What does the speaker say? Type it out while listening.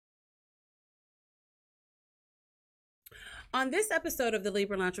On this episode of the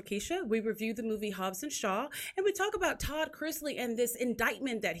Libra Lounge with Keisha, we review the movie Hobbs and Shaw, and we talk about Todd Chrisley and this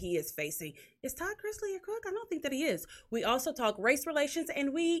indictment that he is facing. Is Todd Chrisley a crook? I don't think that he is. We also talk race relations,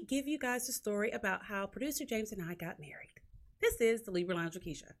 and we give you guys a story about how producer James and I got married. This is the Libra Lounge with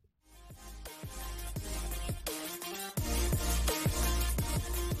Keisha.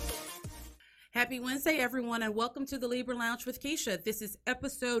 Happy Wednesday, everyone, and welcome to the Libra Lounge with Keisha. This is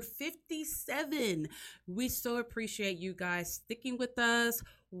episode 57. We so appreciate you guys sticking with us,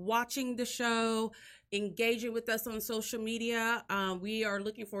 watching the show, engaging with us on social media. We are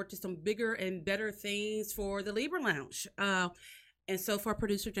looking forward to some bigger and better things for the Libra Lounge. And so far,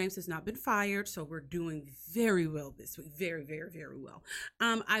 producer James has not been fired, so we're doing very well this week. Very, very, very well.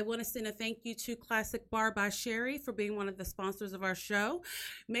 I want to send a thank you to Classic Bar by Sherry for being one of the sponsors of our show.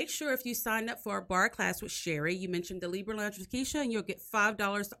 Make sure if you sign up for our bar class with Sherry, you mentioned the Libra Lounge with Keisha, and you'll get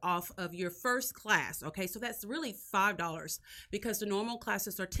 $5 off of your first class. Okay, so that's really $5 because the normal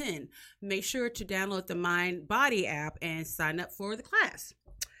classes are $10. Make sure to download the Mind Body app and sign up for the class.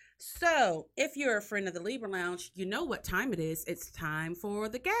 So, if you're a friend of the Libra Lounge, you know what time it is. It's time for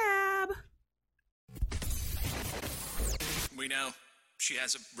the Gab. We know she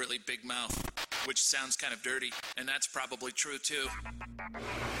has a really big mouth, which sounds kind of dirty, and that's probably true too.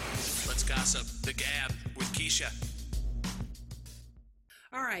 Let's gossip. The Gab with Keisha.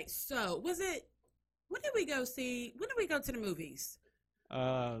 All right, so when did we go to the movies?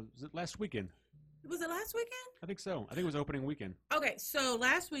 Was it last weekend? Was it last weekend? I think so. I think it was opening weekend. Okay, so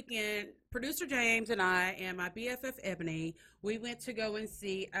last weekend, producer James and I and my BFF Ebony, we went to go and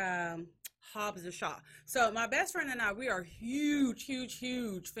see Hobbs and Shaw. So my best friend and I, we are huge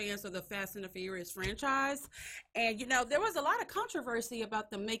fans of the Fast and the Furious franchise. And, you know, there was a lot of controversy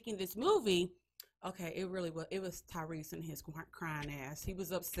about them making this movie. Okay, it really was. It was Tyrese and his crying ass. He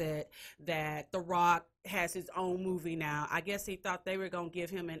was upset that The Rock has his own movie now. I guess he thought they were going to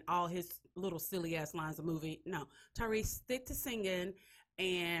give him and all his little silly ass lines of movie. No, Tyrese, stick to singing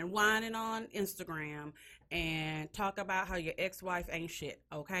and whining on Instagram and talk about how your ex-wife ain't shit.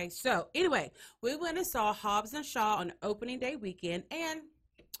 Okay, so anyway, we went and saw Hobbs and Shaw on opening day weekend, and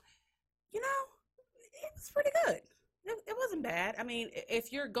you know, it was pretty good. It wasn't bad. I mean,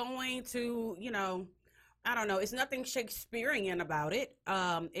 if you're going to, you know, I don't know, it's nothing Shakespearean about it.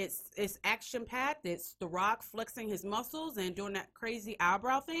 It's action packed. It's The Rock flexing his muscles and doing that crazy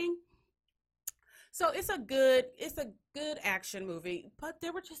eyebrow thing. So it's a good action movie, but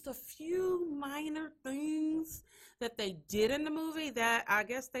there were just a few minor things that they did in the movie that I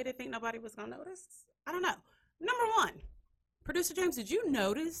guess they didn't think nobody was gonna notice. I don't know. Number one, producer James, did you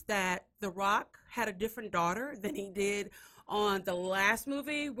notice that The Rock had a different daughter than he did on the last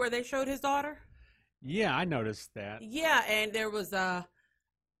movie where they showed his daughter? Yeah, I noticed that. Yeah, and there was a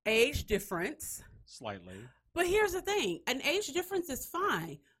age difference. Slightly. But here's the thing, an age difference is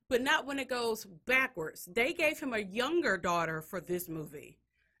fine, but not when it goes backwards. They gave him a younger daughter for this movie.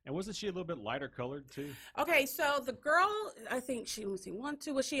 And wasn't she a little bit lighter colored too? Okay, so the girl, I think she was in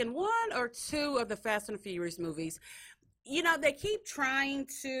was she in one or two of the Fast and Furious movies? You know, they keep trying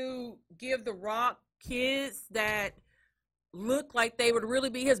to give The Rock kids that look like they would really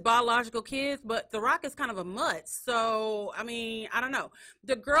be his biological kids, but The Rock is kind of a mutt. So, I mean, I don't know.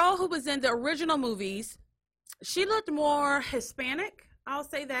 The girl who was in the original movies, she looked more Hispanic, I'll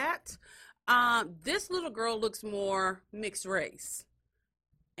say that. This little girl looks more mixed race.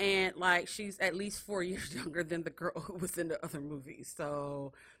 And, like, she's at least 4 years younger than the girl who was in the other movies.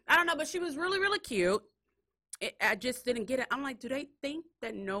 So, I don't know, but she was really, really cute. I just didn't get it. I'm like, do they think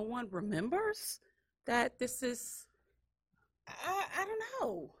that no one remembers that this is, I don't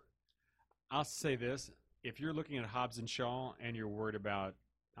know. I'll say this. If you're looking at Hobbs and Shaw and you're worried about,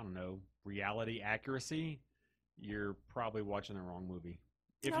 I don't know, reality accuracy, you're probably watching the wrong movie.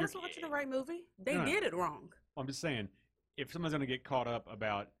 If you're watching the right movie, they did it wrong. I'm just saying, if someone's going to get caught up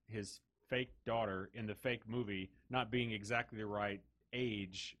about his fake daughter in the fake movie not being exactly the right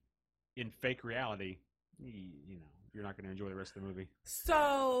age in fake reality, you know, you're not going to enjoy the rest of the movie.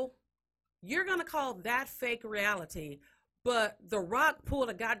 So you're going to call that fake reality, but The Rock pulled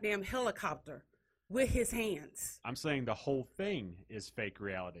a goddamn helicopter with his hands. I'm saying the whole thing is fake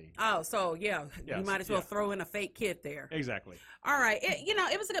reality. Oh, so yeah, yes, you might as well throw in a fake kid there. Exactly. All right.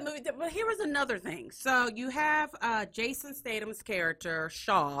 It was a good movie, but here was another thing. So you have Jason Statham's character,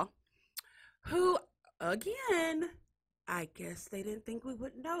 Shaw, who, again, I guess they didn't think we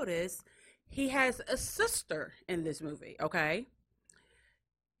would notice. He has a sister in this movie, okay?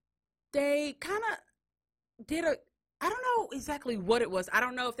 They kind of did I don't know exactly what it was. I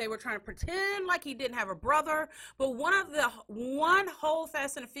don't know if they were trying to pretend like he didn't have a brother, but one whole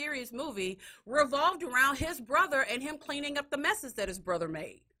Fast and the Furious movie revolved around his brother and him cleaning up the messes that his brother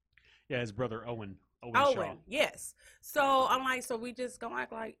made. Yeah, his brother Owen Owen, Shaw. yes. So I'm like, so we just gonna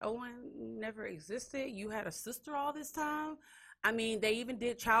act like Owen never existed? You had a sister all this time? I mean, they even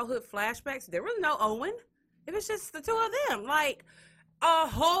did childhood flashbacks. There was no Owen. It was just the two of them. Like, a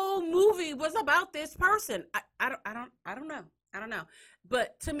whole movie was about this person. I don't know. I don't know.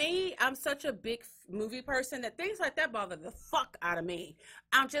 But to me, I'm such a big movie person that things like that bother the fuck out of me.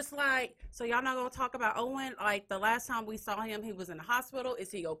 I'm just like, so y'all not gonna talk about Owen? Like, the last time we saw him, he was in the hospital.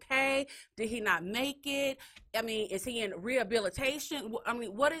 Is he okay? Did he not make it? I mean, is he in rehabilitation? I mean,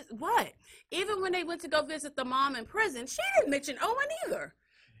 what? Even when they went to go visit the mom in prison, she didn't mention Owen either.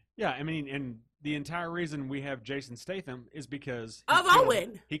 Yeah, I mean, and the entire reason we have Jason Statham is because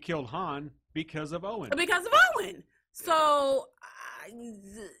Owen. He killed Han because of Owen. Because of Owen. So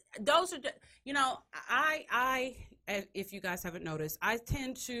those are, I, if you guys haven't noticed, I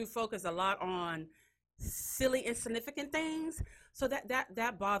tend to focus a lot on silly, insignificant things. So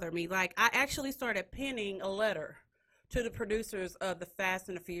that bothered me. Like, I actually started penning a letter to the producers of the Fast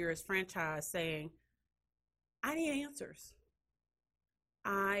and the Furious franchise saying, I need answers.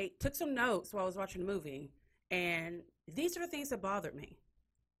 I took some notes while I was watching the movie, and these are the things that bothered me.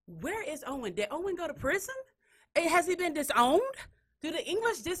 Where is Owen? Did Owen go to prison? Has he been disowned? Do the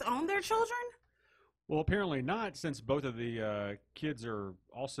English disown their children? Well, apparently not, since both of the kids are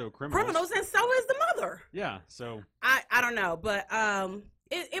also criminals. And so is the mother. Yeah, so I don't know, but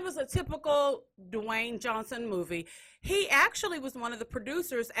it was a typical Dwayne Johnson movie. He actually was one of the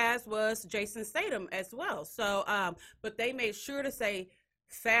producers, as was Jason Statham as well. So, but they made sure to say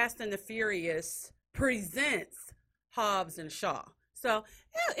Fast and the Furious presents Hobbs and Shaw. So,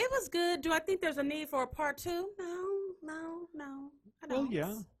 yeah, it was good. Do I think there's a need for a part 2? No. I don't. Well,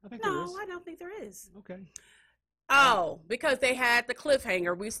 yeah, I think there is. No, I don't think there is. Okay. Oh, because they had the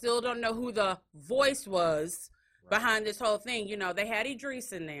cliffhanger. We still don't know who the voice was behind this whole thing. You know, they had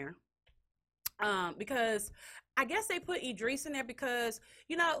Idris in there. Because I guess they put Idris in there because,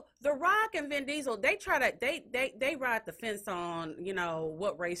 you know, The Rock and Vin Diesel, they ride the fence on, you know,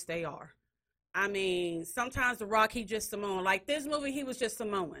 what race they are. I mean, sometimes The Rock, he just Samoan. Like this movie, he was just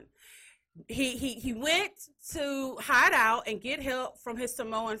Samoan. He went to hide out and get help from his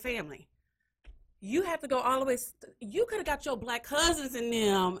Samoan family. You have to go all the way. You could have got your black cousins in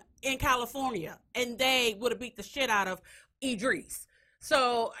them in California, and they would have beat the shit out of Idris.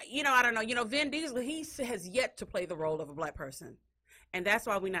 So, you know, I don't know. You know, Vin Diesel, he has yet to play the role of a black person. And that's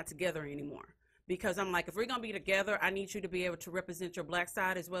why we're not together anymore. Because I'm like, if we're going to be together, I need you to be able to represent your black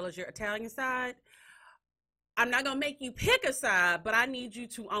side as well as your Italian side. I'm not going to make you pick a side, but I need you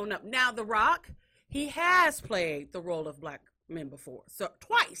to own up. Now, The Rock, he has played the role of black men before. So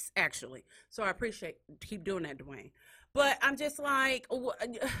twice, actually. So I keep doing that, Dwayne. But I'm just like,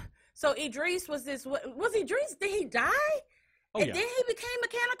 so Idris was Idris, did he die? Oh, and yeah. then he became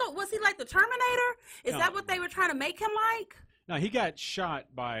mechanical? Was he like the Terminator? Is that what they were trying to make him like? No, he got shot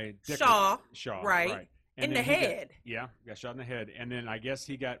by Shaw, right. In the head. Got shot in the head. And then I guess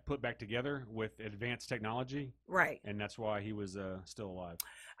he got put back together with advanced technology. Right. And that's why he was still alive.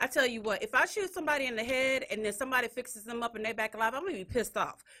 I tell you what, if I shoot somebody in the head and then somebody fixes them up and they back alive, I'm going to be pissed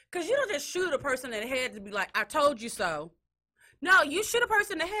off. Because you don't just shoot a person in the head to be like, I told you so. No, you shoot a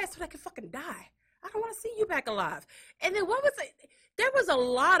person in the head so they can fucking die. I don't want to see you back alive. And then what was it? There was a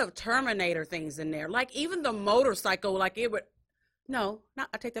lot of Terminator things in there. Like even the motorcycle, like it would. No,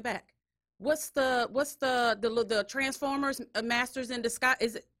 I take that back. What's the Transformers Masters in Disguise?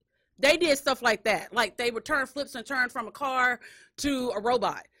 Is it? They did stuff like that. Like they would turn flips and turn from a car to a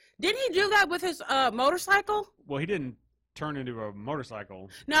robot. Didn't he do that with his motorcycle? Well, he didn't turn into a motorcycle.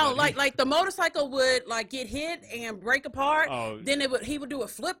 No, like the motorcycycle would like get hit and break apart. Oh. Then he would do a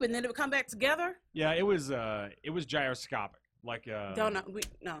flip and then it would come back together. Yeah, it was gyroscopic. Like don't know.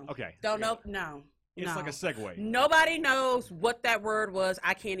 No. Okay. Don't know. No. It's like a segue. Nobody knows what that word was.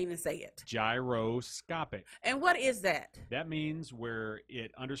 I can't even say it. Gyroscopic. And what is that? That means where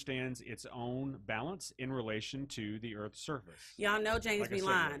it understands its own balance in relation to the Earth's surface. Y'all know James Like be a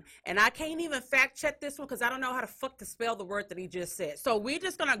lying. And I can't even fact check this one because I don't know how to fuck to spell the word that he just said. So we're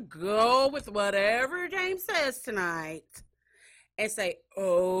just going to go with whatever James says tonight and say,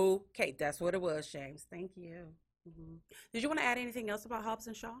 okay, that's what it was, James. Thank you. Mm-hmm. Did you want to add anything else about Hobbs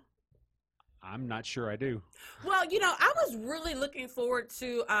and Shaw? I'm not sure I do. Well, you know, I was really looking forward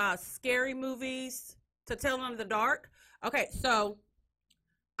to scary movies to tell in the dark. Okay, so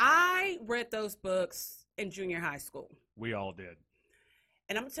I read those books in junior high school. We all did.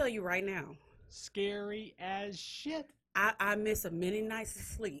 And I'm going to tell you right now, scary as shit. I miss a many nights of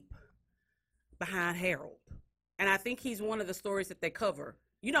sleep behind Harold. And I think he's one of the stories that they cover.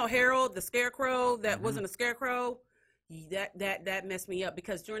 You know, Harold, the scarecrow that wasn't a scarecrow? That messed me up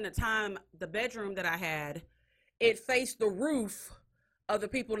because during the time, the bedroom that I had, it faced the roof of the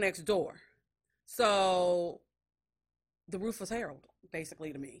people next door. So the roof was Harold,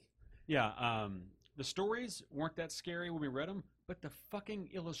 basically, to me. Yeah, the stories weren't that scary when we read them, but the fucking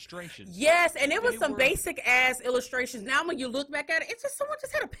illustrations. Yes, and it was They some were- basic ass illustrations. Now when you look back at it, it's just someone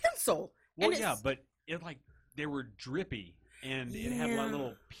just had a pencil. Well, And yeah, it's- but it like they were drippy, and it had Yeah. like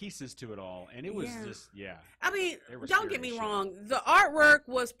little pieces to it all, and it was Yeah. just I mean, They were don't scary get me as shit. wrong. The artwork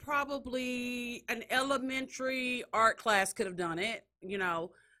was probably an elementary art class could have done it. You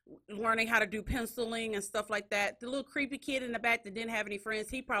know, learning how to do penciling and stuff like that. The little creepy kid in the back that didn't have any friends,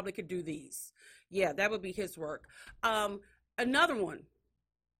 he probably could do these. Yeah, that would be his work. Another one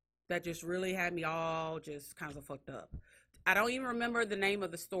that just really had me all just kind of fucked up. I don't even remember the name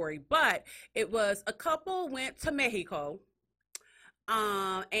of the story, but it was a couple went to Mexico,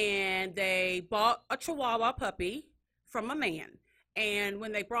 and they bought a Chihuahua puppy from a man. And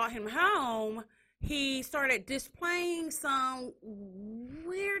when they brought him home, he started displaying some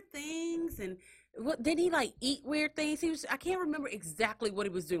weird things. And what did he like eat weird things? I can't remember exactly what he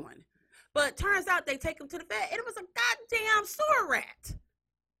was doing. But turns out they take him to the vet, and it was a goddamn sewer rat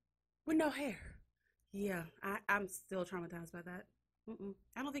with no hair. Yeah, I'm still traumatized by that.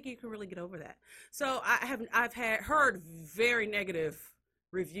 I don't think you can really get over that. So I've heard very negative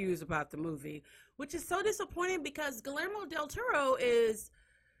reviews about the movie, which is so disappointing because Guillermo del Toro is,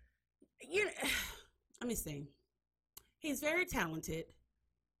 let me see. He's very talented.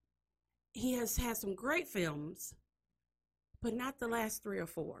 He has had some great films, but not the last 3 or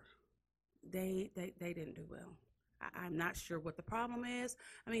 4. They didn't do well. I'm not sure what the problem is.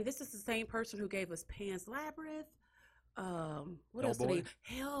 I mean, this is the same person who gave us Pan's Labyrinth. What else did he?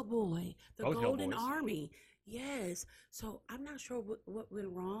 Hellboy, The Both Golden Hellboys. Army. Yes. So I'm not sure what went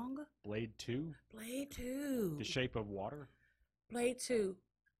wrong. Blade 2, Blade 2. The Shape of Water. Blade 2.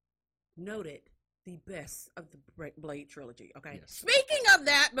 Noted the best of the Blade trilogy. Okay. Yes. Speaking of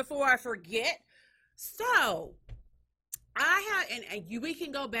that, before I forget, so I have, and we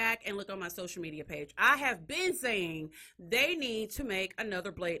can go back and look on my social media page. I have been saying they need to make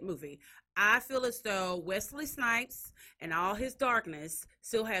another Blade movie. I feel as though Wesley Snipes and all his darkness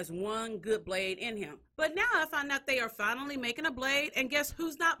still has one good Blade in him. But now I find out they are finally making a Blade, and guess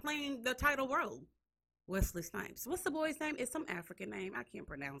who's not playing the title role? Wesley Snipes. What's the boy's name? It's some African name. I can't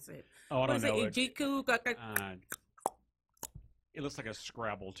pronounce it. Oh, I What don't is know. it? Ijiku? It looks like a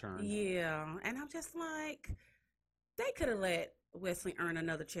Scrabble turn. Yeah, and I'm just like, they could have let Wesley earn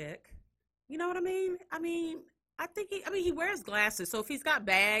another check. You know what I mean? I think he wears glasses, so if he's got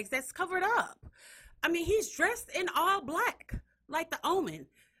bags, that's covered up. I mean, he's dressed in all black, like the Omen.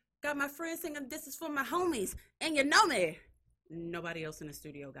 Got my friend singing, "This is for my homies," and you know me. Nobody else in the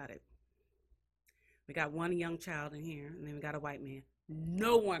studio got it. We got one young child in here, and then we got a white man.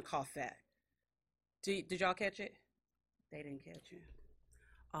 No one caught that. Did y'all catch it? They didn't catch it.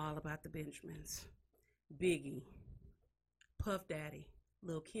 All about the Benjamins. Biggie. Puff Daddy.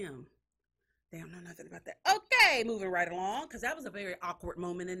 Lil' Kim. They don't know nothing about that. Okay, moving right along, because that was a very awkward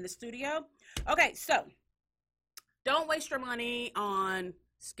moment in the studio. Okay, so don't waste your money on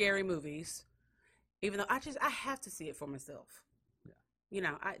scary movies, even though I have to see it for myself. Yeah. You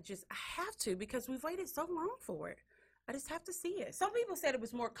know, I have to, because we've waited so long for it. I just have to see it. Some people said it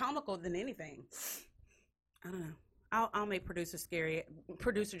was more comical than anything. I don't know. I'll make producer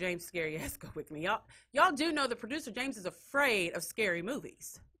James scary ass go with me. Y'all do know that producer James is afraid of scary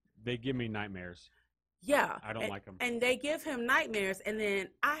movies. They give me nightmares. Yeah. I don't like 'em. And they give him nightmares, and then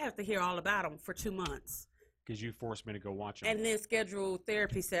I have to hear all about them for 2 months. Because you forced me to go watch them. And then schedule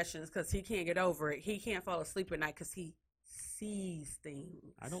therapy sessions because he can't get over it. He can't fall asleep at night because he sees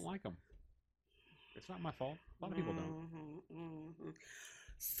things. I don't like them. It's not my fault. A lot of people don't.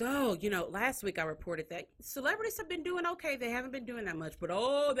 So, last week I reported that celebrities have been doing okay. They haven't been doing that much, but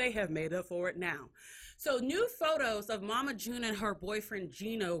they have made up for it now. So, new photos of Mama June and her boyfriend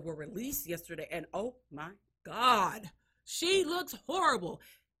Gino were released yesterday, and oh my God, she looks horrible.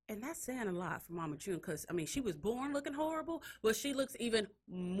 And that's saying a lot for Mama June because, she was born looking horrible, but she looks even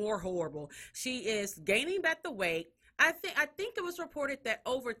more horrible. She is gaining back the weight. I think it was reported that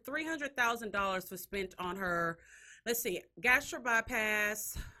over $300,000 was spent on her. Let's see, gastric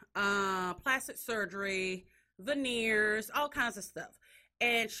bypass, plastic surgery, veneers, all kinds of stuff.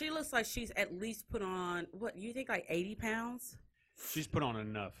 And she looks like she's at least put on, what, you think like 80 pounds? She's put on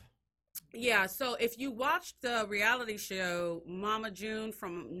enough. Yeah, so if you watched the reality show Mama June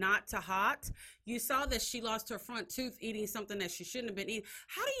from Not to Hot, you saw that she lost her front tooth eating something that she shouldn't have been eating.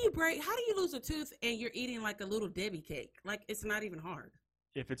 How do you lose a tooth and you're eating like a little Debbie cake? Like it's not even hard.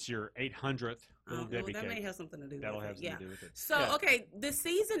 If it's your 800th little Debbie That cake, may have something to do that'll with have it. something to do with it. So, Yeah. okay, the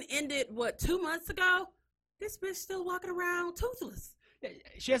season ended, what, 2 months ago? This bitch still walking around toothless. Yeah,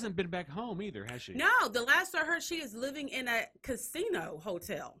 she hasn't been back home either, has she? No, the last I heard, she is living in a casino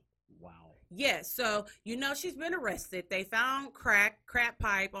hotel. Wow. Yes, so you know she's been arrested. They found crack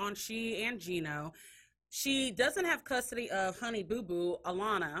pipe on she and Gino. She doesn't have custody of Honey Boo Boo,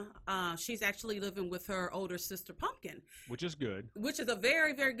 Alana. She's actually living with her older sister, Pumpkin, Which is good. which is a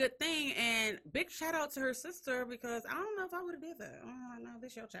very, very good thing. And big shout out to her sister because I don't know if I would have did that. Oh, no,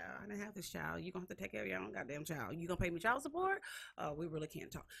 this your child. I didn't have this child. You gonna have to take care of your own goddamn child. You gonna pay me child support? We really can't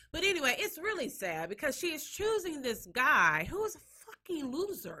talk. But anyway, it's really sad because she is choosing this guy who is a fucking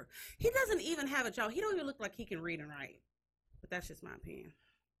loser. He doesn't even have a job. He don't even look like he can read and write. But that's just my opinion.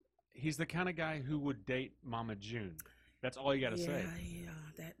 He's the kind of guy who would date Mama June. That's all you got to say.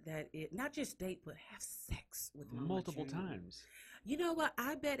 Yeah, that it not just date, but have sex with Mama Multiple June. times. You know what?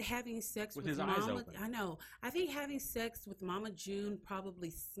 I bet having sex With with his eyes Mama. open. I know. I think having sex with Mama June probably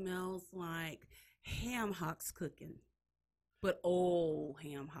smells like ham hocks cooking, but old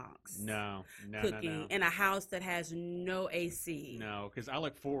ham hocks. No. Cooking in a house that has no AC. No, because I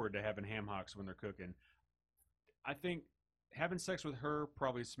look forward to having ham hocks when they're cooking. I think having sex with her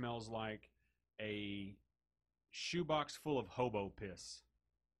probably smells like a shoebox full of hobo piss.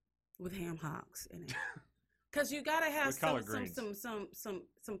 With ham hocks in it. Because you gotta have With collard greens.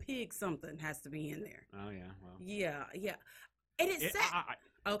 some pig something has to be in there. Oh yeah, well. Yeah. And it's sad.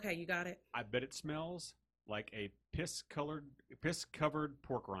 Okay, you got it. I bet it smells like a piss-covered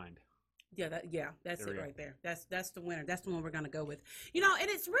pork rind. That's There we it go. right there. That's the winner. That's the one we're gonna go with. You know, and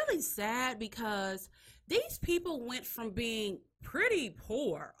it's really sad because these people went from being pretty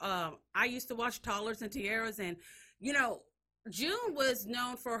poor. I used to watch Toddlers and Tiaras, and you know, June was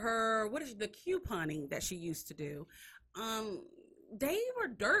known for her the couponing that she used to do. They were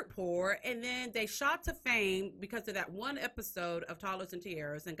dirt poor, and then they shot to fame because of that one episode of Toddlers and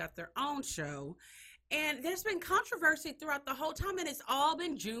Tiaras and got their own show. And there's been controversy throughout the whole time, and it's all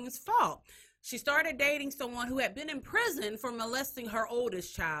been June's fault. She started dating someone who had been in prison for molesting her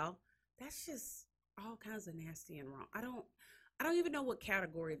oldest child. That's just all kinds of nasty and wrong. I don't even know what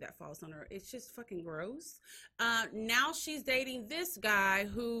category that falls under. It's just fucking gross. Now she's dating this guy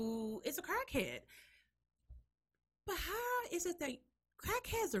who is a crackhead. But how is it that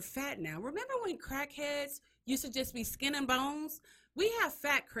crackheads are fat now? Remember when crackheads used to just be skin and bones? We have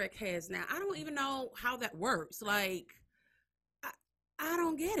fat crackheads now. I don't even know how that works. Like, I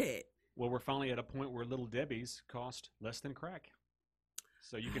don't get it. Well, we're finally at a point where Little Debbie's cost less than crack.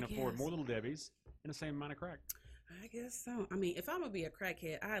 So you can afford guess. more Little Debbie's in the same amount of crack. I guess so. I mean, if I'm going to be a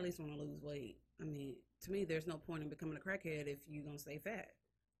crackhead, I at least want to lose weight. I mean, to me, there's no point in becoming a crackhead if you're going to stay fat.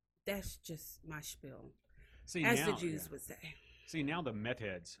 That's just my spiel, See, as now, the Jews yeah. would say. See, now the meth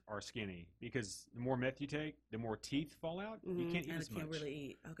heads are skinny because the more meth you take, the more teeth fall out. You can't eat and as can't much. really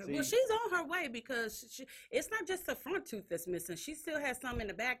eat. Okay. See? Well, she's on her way because it's not just the front tooth that's missing. She still has some in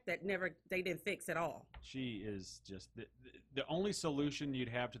the back that they didn't fix at all. She is just the only solution you'd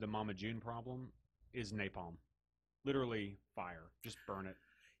have to the Mama June problem is napalm. Literally fire. Just burn it.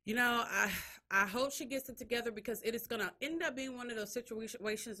 You know, I hope she gets it together because it is going to end up being one of those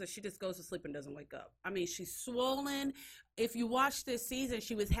situations that she just goes to sleep and doesn't wake up. I mean, she's swollen. If you watch this season,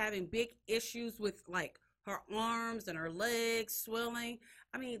 she was having big issues with like her arms and her legs swelling.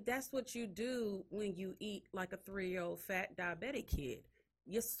 I mean, that's what you do when you eat like a 3-year-old fat diabetic kid.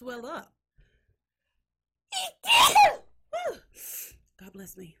 You swell up. God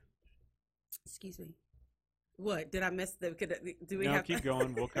bless me. Excuse me. What did I miss? Do we No, have? keep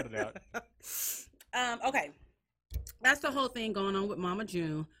going. We'll cut it out. Okay, that's the whole thing going on with Mama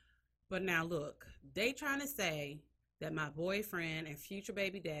June. But now look, they trying to say that my boyfriend and future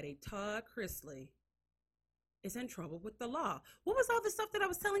baby daddy Todd Chrisley is in trouble with the law. What was all the stuff that I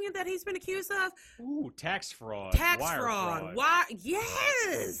was telling you that he's been accused of? Ooh, tax fraud. Tax wire fraud. Why?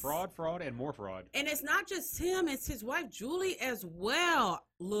 Yes. Fraud, and more fraud. And it's not just him; it's his wife Julie as well.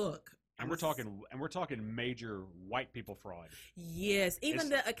 Look. And we're talking major white people fraud. Yes, even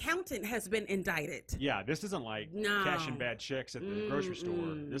the accountant has been indicted. Yeah, this isn't like cashing bad checks at the grocery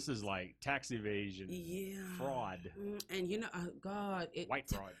store. This is like tax evasion, fraud, and you know, God, white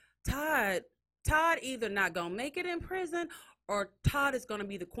fraud. Todd either not gonna make it in prison or Todd is gonna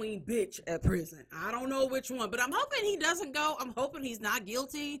be the queen bitch at prison. I don't know which one, but I'm hoping he doesn't go. I'm hoping he's not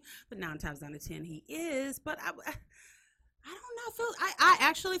guilty, but 9 times out of 10 he is. But I don't know. I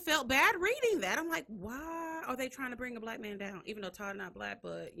actually felt bad reading that. I'm like, why are they trying to bring a black man down? Even though Todd not black,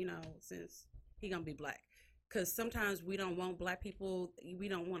 but since he gonna be black, because sometimes we don't want black people. We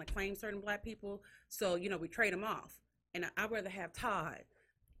don't want to claim certain black people, so we trade them off. And I'd rather have Todd.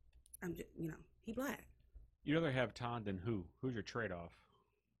 I'm just, he black. You'd rather have Todd than who? Who's your trade-off?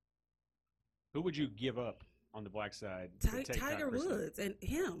 Who would you give up on the black side? To take Tiger Woods and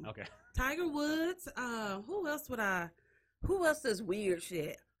him. Okay. Tiger Woods. Who else would I? Who else does weird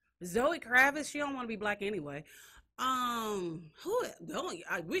shit? Zoe Kravitz. She don't want to be black anyway. Who?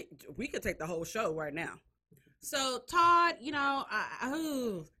 We could take the whole show right now. So Todd,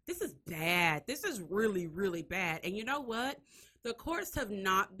 this is bad. This is really, really bad. And you know what? The courts have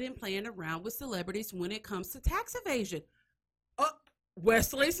not been playing around with celebrities when it comes to tax evasion.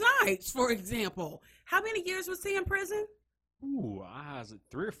 Wesley Snipes, for example. How many years was he in prison? Ooh, is it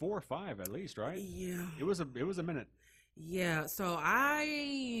 3 or 4 or 5 at least, right? Yeah. It was a minute. Yeah, so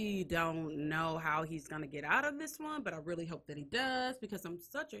I don't know how he's going to get out of this one, but I really hope that he does because I'm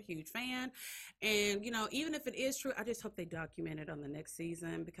such a huge fan. And, even if it is true, I just hope they document it on the next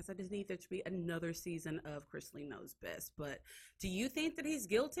season because I just need there to be another season of Chrisley Knows Best. But do you think that he's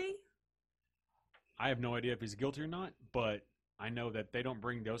guilty? I have no idea if he's guilty or not, but I know that they don't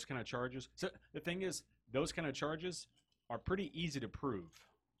bring those kind of charges. So the thing is, those kind of charges are pretty easy to prove,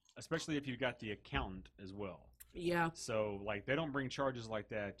 especially if you've got the accountant as well. Yeah. So, they don't bring charges like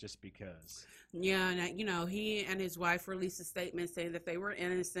that just because. Yeah, and, he and his wife released a statement saying that they were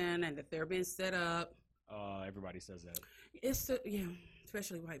innocent and that they're being set up. Everybody says that.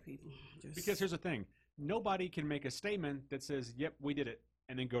 Especially white people. Because here's the thing. Nobody can make a statement that says, yep, we did it,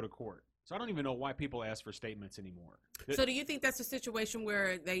 and then go to court. So I don't even know why people ask for statements anymore. So do you think that's a situation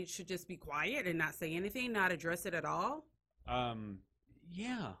where they should just be quiet and not say anything, not address it at all?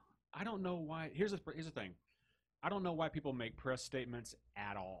 Yeah. I don't know why. Here's the thing. I don't know why people make press statements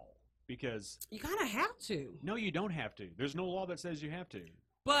at all because you kind of have to. No, you don't have to. There's no law that says you have to.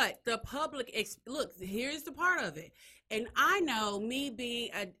 But the public, look, here's the part of it. And I know me being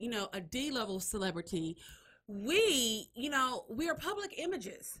a D-level celebrity, we are public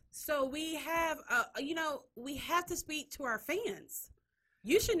images. So we have, we have to speak to our fans.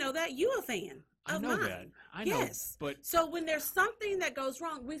 You should know that. You a fan of mine. That. I know. Yes. But so when there's something that goes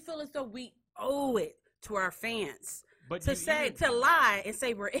wrong, we feel as though we owe it to our fans to lie and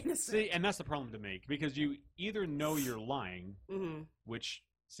say we're innocent. See, and that's the problem to me because you either know you're lying, mm-hmm. which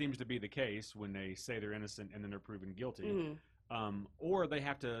seems to be the case when they say they're innocent and then they're proven guilty, mm-hmm. Or they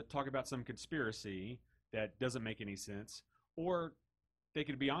have to talk about some conspiracy that doesn't make any sense, or they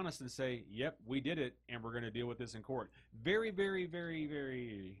could be honest and say, yep, we did it and we're going to deal with this in court. Very, very, very,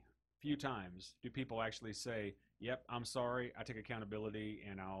 very few times do people actually say, yep, I'm sorry, I take accountability,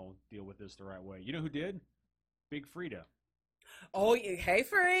 and I'll deal with this the right way. You know who did? Big Frida. Oh, hey,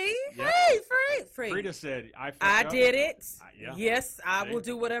 Free. Yep. Hey, Free. Frida said, I did it. Yeah. Yes, I will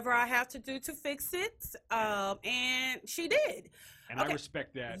do whatever I have to do to fix it. And she did. And okay. I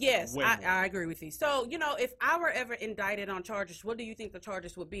respect that. Yes, way more. I agree with you. So, if I were ever indicted on charges, what do you think the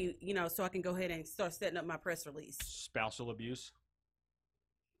charges would be, so I can go ahead and start setting up my press release? Spousal abuse.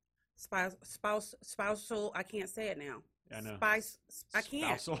 Spousal, I can't say it now. I know. I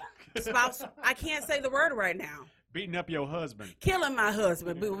can't. Spousal. I can't say the word right now. Beating up your husband. Killing my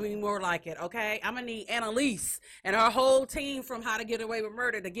husband would be more like it, okay? I'm going to need Annalise and our whole team from How to Get Away with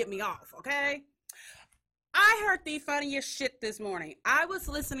Murder to get me off, okay? I heard the funniest shit this morning. I was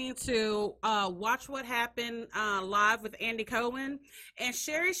listening to Watch What Happened live with Andy Cohen and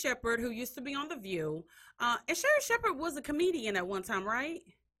Sherri Shepherd, who used to be on The View. And Sherri Shepherd was a comedian at one time, right?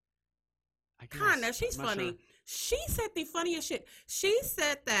 Kind of. She's funny. Sure. She said the funniest shit. She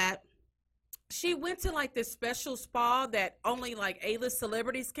said that she went to this special spa that only A-list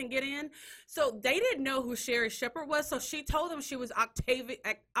celebrities can get in. So they didn't know who Sherri Shepherd was. So she told them she was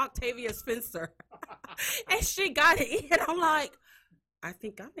Octavia Spencer. And she got it in. I'm like, I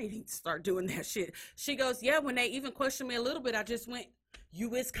think I may need to start doing that shit. She goes, yeah, when they even questioned me a little bit, I just went,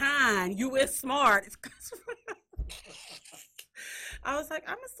 you is kind, you is smart. I was like,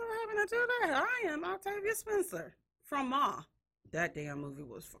 I'm still having to do that. I am Octavia Spencer from Ma. That damn movie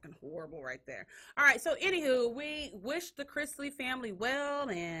was fucking horrible right there. All right, so anywho, we wish the Chrisley family well,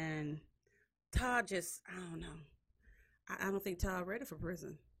 and Todd just, I don't know. I don't think Todd ready for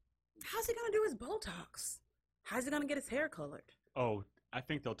prison. How's he going to do his Botox? How's he going to get his hair colored? Oh, I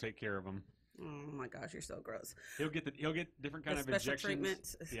think they'll take care of him. Oh my gosh, you're so gross. He'll get different kind of special injections.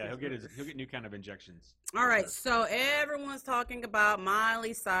 Treatment. Yeah, he'll get new kind of injections. All right, so everyone's talking about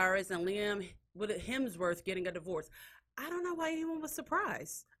Miley Cyrus and Liam Hemsworth getting a divorce. I don't know why anyone was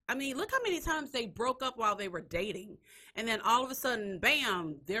surprised. I mean, look how many times they broke up while they were dating, and then all of a sudden,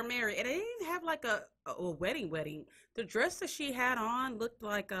 bam, they're married. And they didn't have like a wedding. The dress that she had on looked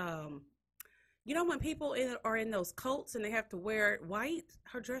like you know, when people are in those cults and they have to wear white,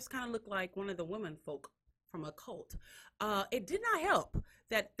 her dress kind of looked like one of the women folk from a cult. It did not help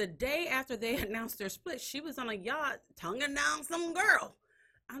that the day after they announced their split, she was on a yacht tonguing down some girl.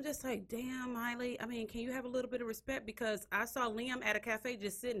 I'm just like, damn, Miley. I mean, can you have a little bit of respect? Because I saw Liam at a cafe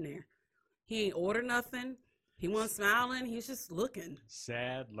just sitting there. He ain't ordered nothing. He wasn't smiling. He's just looking.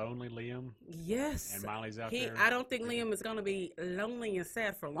 Sad, lonely Liam. Yes. And Miley's out there. I don't think Liam is going to be lonely and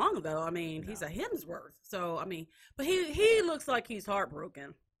sad for long, though. I mean, he's a Hemsworth. So, I mean, but he looks like he's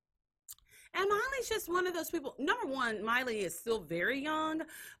heartbroken. And Miley's just one of those people. Number one, Miley is still very young,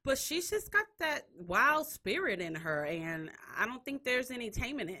 but she's just got that wild spirit in her. And I don't think there's any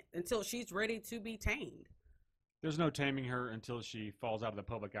taming it until she's ready to be tamed. There's no taming her until she falls out of the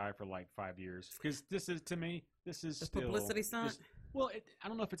public eye for like 5 years. Because this is, to me, this is still... publicity stunt? I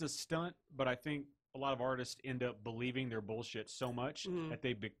don't know if it's a stunt, but I think a lot of artists end up believing their bullshit so much that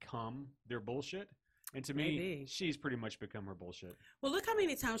they become their bullshit. And to me, she's pretty much become her bullshit. Well, look how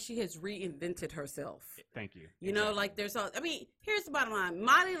many times she has reinvented herself. Thank you. You know, like here's the bottom line.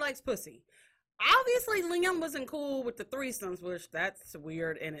 Miley likes pussy. Obviously, Liam wasn't cool with the threesomes, which that's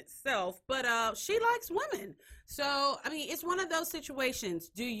weird in itself. But she likes women. So, I mean, it's one of those situations.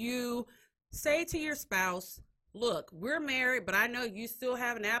 Do you say to your spouse, look, we're married, but I know you still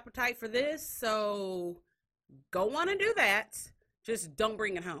have an appetite for this. So go on and do that. Just don't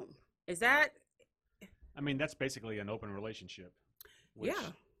bring it home. Is that... I mean, that's basically an open relationship, which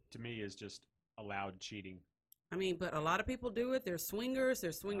to me is just allowed cheating. I mean, but a lot of people do it. There's swingers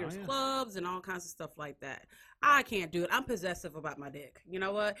clubs and all kinds of stuff like that. I can't do it. I'm possessive about my dick. You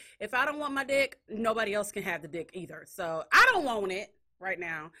know what? If I don't want my dick, nobody else can have the dick either. So I don't want it right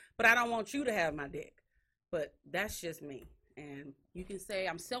now, but I don't want you to have my dick. But that's just me. And you can say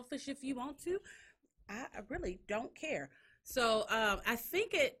I'm selfish if you want to. I really don't care. So I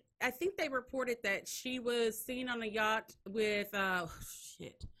think they reported that she was seen on a yacht with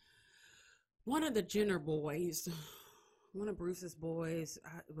one of the Jenner boys, one of Bruce's boys.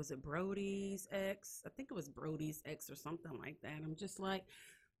 Was it Brody's ex? I think it was Brody's ex or something like that. I'm just like,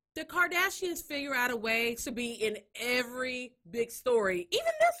 the Kardashians figure out a way to be in every big story,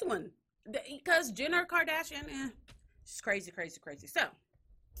 even this one, because Jenner Kardashian, it's crazy. So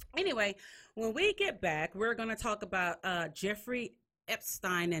anyway, when we get back, we're going to talk about Jeffrey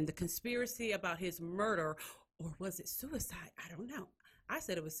Epstein and the conspiracy about his murder, or was it suicide? I don't know. I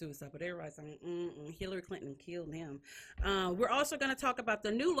said it was suicide, but everybody's saying Hillary Clinton killed him. We're also going to talk about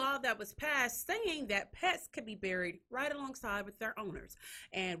the new law that was passed saying that pets can be buried right alongside with their owners.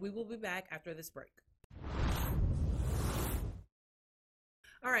 And we will be back after this break.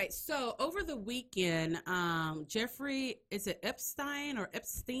 All right, so over the weekend, Jeffrey, is it Epstein or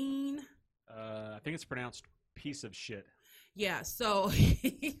Epstein? I think it's pronounced piece of shit. Yeah, so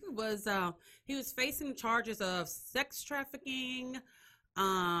he was facing charges of sex trafficking.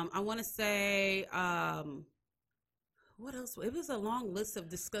 I want to say, what else? It was a long list of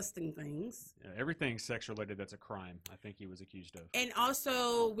disgusting things. Yeah, everything sex related that's a crime, I think he was accused of. And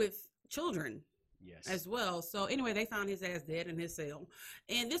also with children. Yes. As well. So anyway, they found his ass dead in his cell.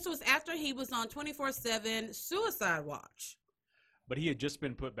 And this was after he was on 24/7 suicide watch. But he had just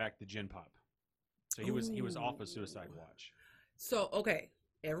been put back to Gen Pop. So he was off of suicide watch. So, okay.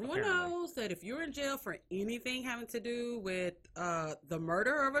 Everyone Apparently. knows that if you're in jail for anything having to do with the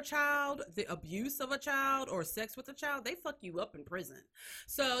murder of a child, the abuse of a child, or sex with a child, they fuck you up in prison.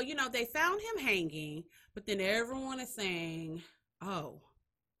 So, you know, they found him hanging, but then everyone is saying, oh,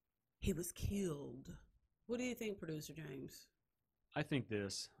 he was killed. What do you think, Producer James? I think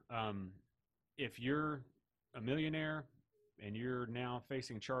this. If you're a millionaire and you're now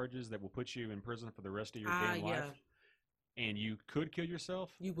facing charges that will put you in prison for the rest of your damn life, and you could kill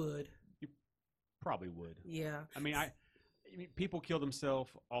yourself, you would. You probably would. Yeah. I mean, people kill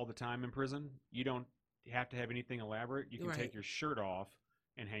themselves all the time in prison. You don't have to have anything elaborate. You can take your shirt off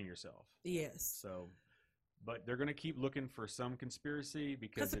and hang yourself. Yes. So, but they're going to keep looking for some conspiracy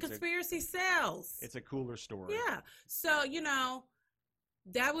because the conspiracy sells. It's a cooler story. Yeah. So, you know,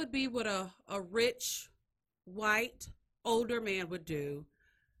 that would be what a rich, white, older man would do.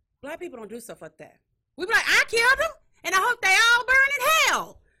 Black people don't do stuff like that. We'd be like, I killed him, and I hope they all burn in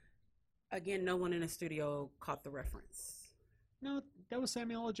hell. Again, no one in the studio caught the reference. No, that was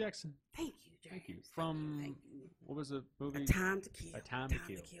Samuel L. Jackson. Thank you, James. Thank you. From, what was the movie? A Time to Kill. A Time to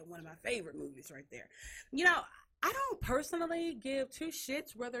Kill. One of my favorite movies right there. You know, I don't personally give two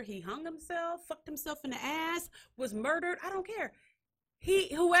shits whether he hung himself, fucked himself in the ass, was murdered. I don't care.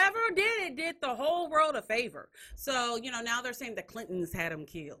 Whoever did it did the whole world a favor. So, now they're saying the Clintons had him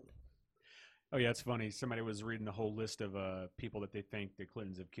killed. Oh yeah, it's funny. Somebody was reading the whole list of people that they think the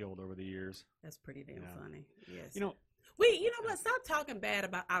Clintons have killed over the years. That's pretty damn funny. Yes. You know what? Stop talking bad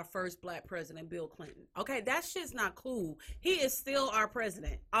about our first black president, Bill Clinton. Okay, that shit's not cool. He is still our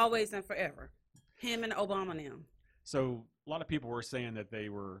president, always and forever. Him and Obama and him. So a lot of people were saying that they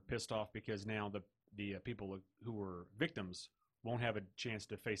were pissed off because now the people who were victims won't have a chance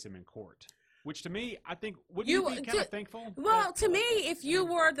to face him in court. Which to me, I think, wouldn't you be kind of thankful? Well, to me, if you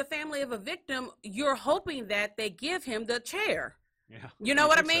were the family of a victim, you're hoping that they give him the chair. Yeah, you know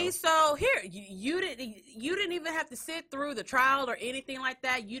what I mean? So here, you didn't even have to sit through the trial or anything like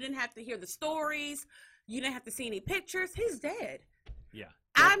that. You didn't have to hear the stories. You didn't have to see any pictures. He's dead. Yeah.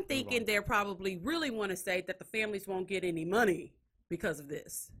 I'm thinking they probably really want to say that the families won't get any money because of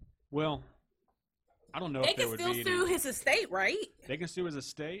this. Well, I don't know they if there can would still be sue his estate, right? They can sue his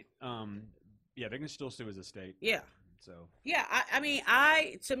estate. Yeah, they can still sue his estate. Yeah. So. Yeah, I mean,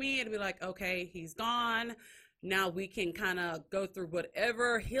 to me, it'd be like, okay, he's gone. Now we can kind of go through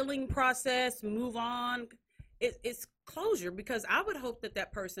whatever healing process, move on. It's closure, because I would hope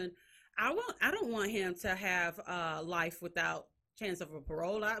that person, I don't want him to have life without chance of a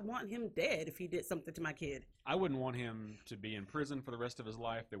parole. I want him dead if he did something to my kid. I wouldn't want him to be in prison for the rest of his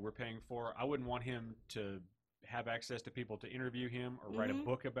life that we're paying for. I wouldn't want him to have access to people to interview him or write a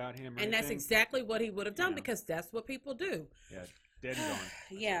book about him. And that's exactly what he would have done, because that's what people do. Yeah, dead and gone.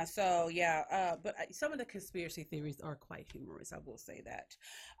 Yeah, so but some of the conspiracy theories are quite humorous, I will say that.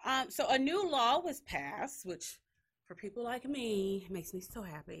 So a new law was passed, which for people like me makes me so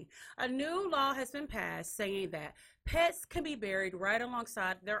happy. A new law has been passed saying that pets can be buried right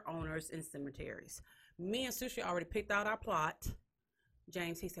alongside their owners in cemeteries. Me and Sushi already picked out our plot.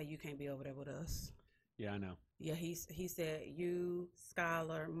 James, he said, you can't be over there with us. Yeah, I know. Yeah, he said, you,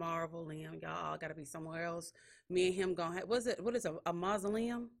 Skylar, Marvel, Liam, y'all all got to be somewhere else. Me and him gonna have, what is a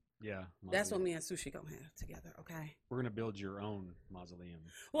mausoleum? Yeah. Mausoleum. That's what me and Sushi gonna have together, okay? We're gonna build your own mausoleum.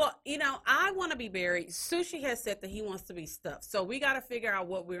 Well, I want to be buried. Sushi has said that he wants to be stuffed. So we got to figure out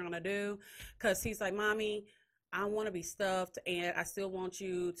what we're gonna do, because he's like, Mommy, I want to be stuffed, and I still want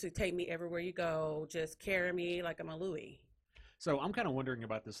you to take me everywhere you go. Just carry me like I'm a Louis. So I'm kind of wondering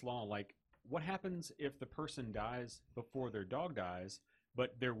about this law, like, what happens if the person dies before their dog dies,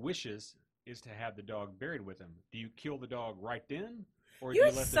 but their wishes is to have the dog buried with them? Do you kill the dog right then? Or You're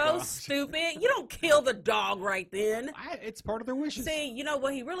do you let so the dog... stupid. You don't kill the dog right then. It's part of their wishes. See,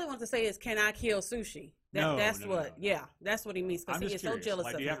 what he really wants to say is, can I kill Sushi? That's what he means, because he is so jealous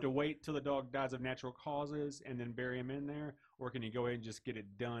of him. Do you have to wait till the dog dies of natural causes and then bury him in there? Or can you go ahead and just get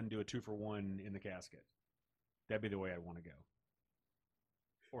it done, do a 2-for-1 in the casket? That'd be the way I'd want to go.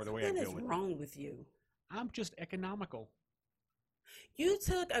 Or the way I'd go with it. What is wrong with you? I'm just economical. You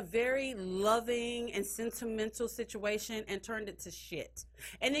took a very loving and sentimental situation and turned it to shit.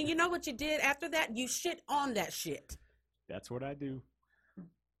 And then you know what you did after that? You shit on that shit. That's what I do.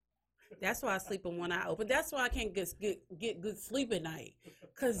 That's why I sleep with one eye open. That's why I can't get good sleep at night.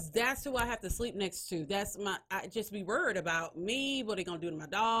 Because that's who I have to sleep next to. I just be worried about me, what they going to do to my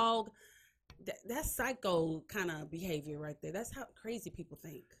dog. That's psycho kind of behavior right there. That's how crazy people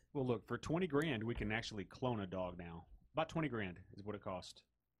think. Well, look, for 20 grand, we can actually clone a dog now. About 20 grand is what it costs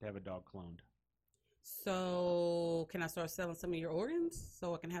to have a dog cloned. So can I start selling some of your organs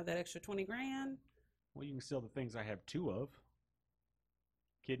so I can have that extra 20 grand? Well, you can sell the things I have 2 of.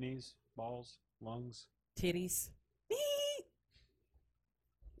 Kidneys, balls, lungs. Titties.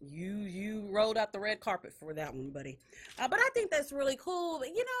 You rolled out the red carpet for that one, buddy. But I think that's really cool.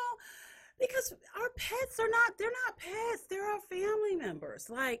 Because our pets they're not pets. They're our family members.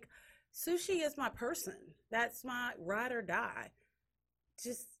 Like, Sushi is my person. That's my ride or die.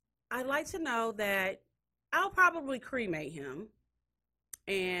 I'd like to know that I'll probably cremate him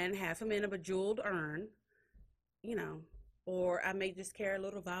and have him in a bejeweled urn, or I may just carry a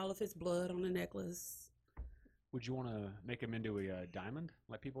little vial of his blood on a necklace. Would you want to make him into a diamond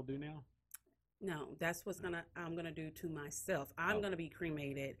like people do now? No, that's what I'm gonna do to myself. I'm gonna be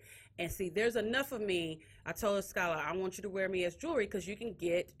cremated, and see, there's enough of me. I told Skylar, I want you to wear me as jewelry because you can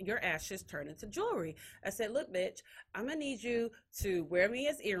get your ashes turned into jewelry. I said, look, bitch, I'm gonna need you to wear me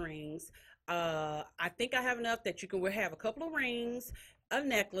as earrings. I think I have enough that you can have a couple of rings, a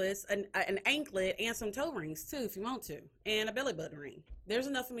necklace, an anklet, and some toe rings too, if you want to, and a belly button ring. There's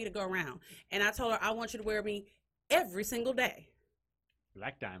enough for me to go around. And I told her, I want you to wear me every single day.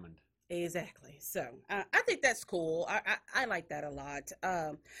 Black diamond. Exactly. So I think that's cool. I like that a lot.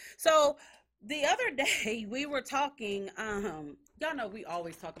 So the other day we were talking, y'all know we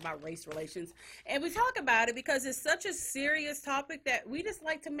always talk about race relations, and we talk about it because it's such a serious topic that we just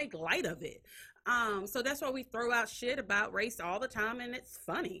like to make light of it. So that's why we throw out shit about race all the time, and it's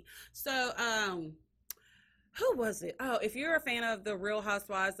funny. So who was it? Oh, if you're a fan of the Real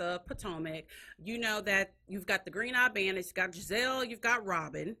Housewives of Potomac, you know that you've got the Green Eye Bandits, you've got Giselle, you've got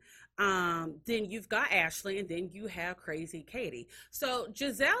Robin, then you've got Ashley, and then you have Crazy Katie. So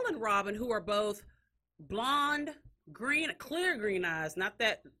Giselle and Robin, who are both blonde, clear green eyes, not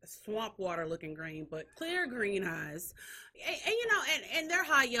that swamp water looking green, but clear green eyes, and you know, and they're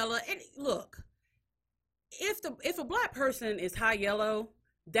high yellow. And look, if a black person is high yellow,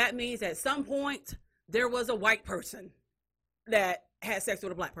 that means at some point there was a white person that had sex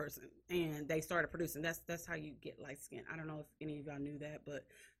with a black person and they started producing. That's how you get light skin. I don't know if any of y'all knew that, but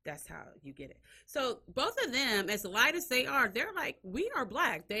that's how you get it. So both of them, as light as they are, they're like, we are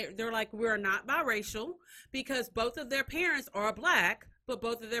black. They're like, we're not biracial, because both of their parents are black, but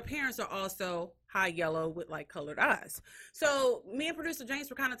both of their parents are also high yellow with like colored eyes. So me and producer James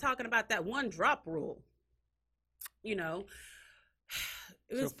were kind of talking about that one drop rule. You know,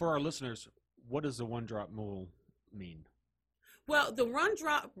 So for our listeners, what does the one drop rule mean? well, the one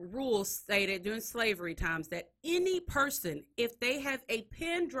drop rule stated during slavery times that any person, if they have a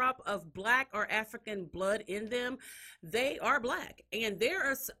pin drop of black or African blood in them, they are black. And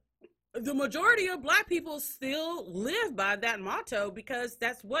the majority of black people still live by that motto because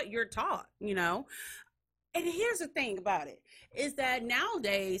that's what you're taught, you know. And here's the thing about it is that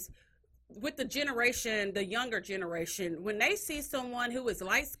nowadays, with the younger generation, when they see someone who is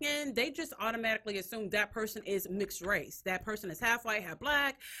light skinned, they just automatically assume that person is mixed race. That person is half white, half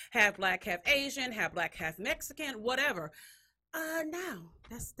black, half Asian, half black, half Mexican, whatever. No,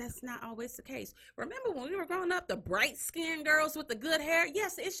 that's not always the case. Remember when we were growing up, the bright skinned girls with the good hair?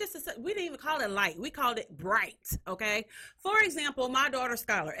 Yes, it's just, we didn't even call it light. We called it bright, okay? For example, my daughter,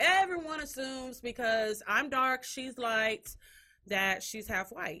 Skylar, everyone assumes because I'm dark, she's light, that she's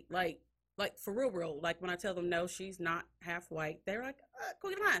half white. Like for real, like when I tell them no, she's not half white, they're like,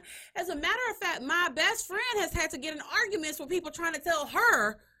 quit line. As a matter of fact, my best friend has had to get in arguments with people trying to tell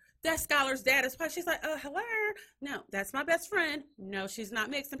her that Skylar's dad is white. She's like, hello, no, that's my best friend. No, she's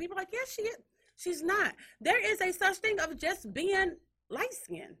not mixed. And people are like, yes, she is. She's not. There is a such thing of just being light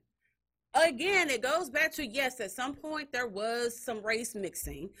skinned. Again, it goes back to, yes, at some point there was some race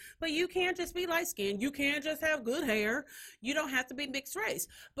mixing, but you can't just be light skinned. You can't just have good hair. You don't have to be mixed race.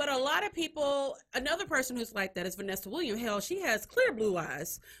 But a lot of people, another person who's like that is Vanessa Williams. Hell, she has clear blue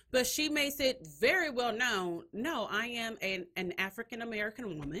eyes, but she makes it very well known, no, I am an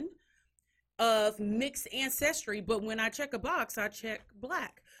African-American woman of mixed ancestry, but when I check a box, I check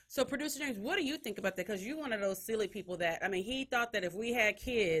black. So producer James, what do you think about that? Because you're one of those silly people that, I mean, he thought that if we had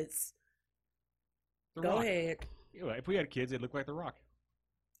kids, The go Rock. ahead. Yeah, if we had kids, they'd look like The Rock.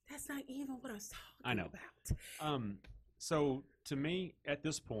 That's not even what I was talking I know. about. So to me, at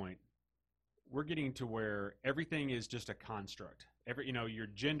this point, we're getting to where everything is just a construct. Your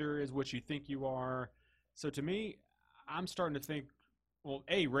gender is what you think you are. So to me, I'm starting to think, well,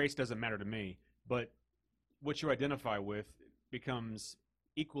 race doesn't matter to me, but what you identify with becomes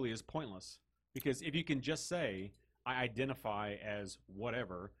equally as pointless. Because if you can just say, I identify as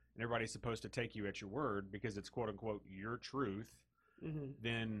whatever, and everybody's supposed to take you at your word because it's quote unquote your truth,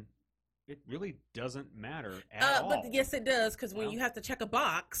 then it really doesn't matter at all. But yes, it does, because when you have to check a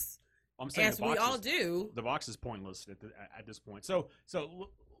box, I'm saying as we all do, the box is pointless at this point. So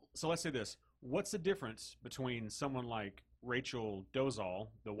let's say this: what's the difference between someone like Rachel Dolezal,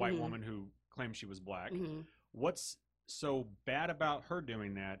 the white woman who claimed she was black? What's so bad about her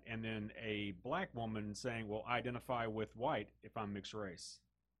doing that, and then a black woman saying, "Well, I identify with white if I'm mixed race"?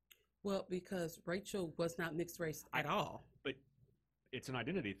 Well, because Rachel was not mixed race at all. But it's an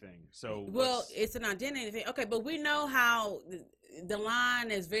identity thing. So it's an identity thing. Okay, but we know how the line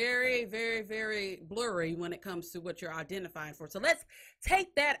is very, very, very blurry when it comes to what you're identifying for. So let's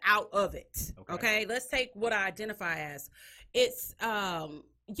take that out of it. Okay? Let's take what I identify as. It's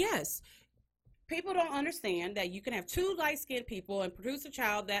yes. People don't understand that you can have two light-skinned people and produce a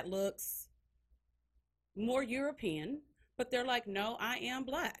child that looks more European, but they're like, no, I am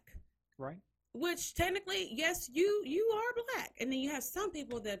black. Right. Which technically, yes, you are black. And then you have some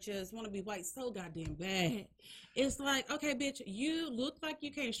people that just want to be white so goddamn bad. It's like, okay, bitch, you look like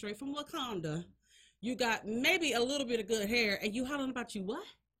you came straight from Wakanda. You got maybe a little bit of good hair, and you hollering about you what?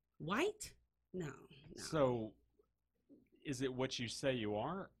 White? No. So is it what you say you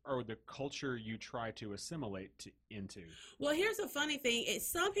are, or the culture you try to assimilate into? Well, here's a funny thing.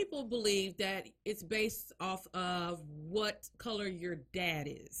 Some people believe that it's based off of what color your dad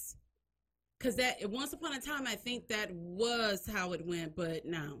is. Because that once upon a time, I think that was how it went, but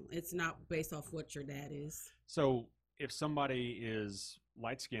no, it's not based off what your dad is. So if somebody is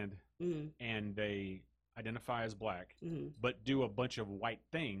light-skinned Mm-hmm. and they identify as black, Mm-hmm. but do a bunch of white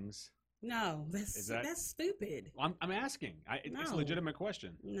things, No, that's stupid. I'm asking. It's a No. legitimate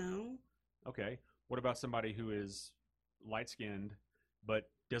question. No, Okay. What about somebody who is light-skinned but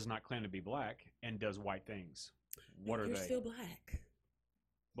does not claim to be black and does white things? What are you're they? still black.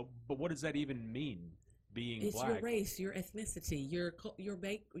 But what does that even mean? Being It's black, your race, your ethnicity,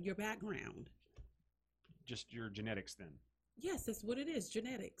 your background. just your genetics. Then Yes, that's what it is.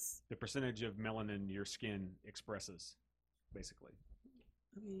 Genetics. the percentage of melanin your skin expresses, basically.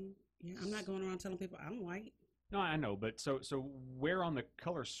 I mean, yeah, I'm not going around telling people I'm white. No, I know, but so where on the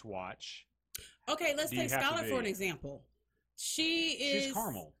color swatch? Okay, let's Do you take have to Skylar for an be? example. She's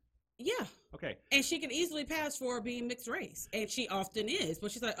caramel. Yeah, Okay, and she can easily pass for being mixed race, and she often is.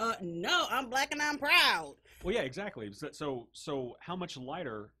 But she's like, no, I'm black and I'm proud. well, yeah, exactly. So how much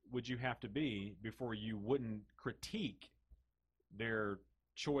lighter would you have to be before you wouldn't critique their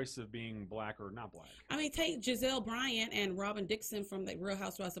choice of being black or not black? I mean, take Giselle Bryant and Robin Dixon from the Real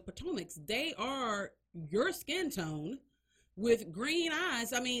Housewives of Potomac. They are your skin tone with green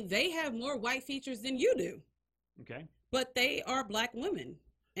eyes. I mean, they have more white features than you do, Okay. but they are black women,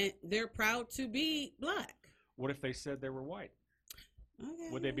 and they're proud to be black. What if they said they were white? Okay.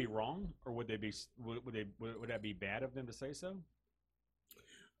 Would they be wrong, or would would that be bad of them to say so?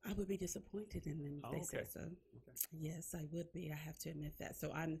 I would be disappointed in them if Oh, they okay. said so. Yes, I would be. I have to admit that.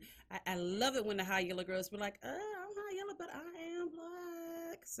 So I love it when the high yellow girls be like, I'm high yellow, but I am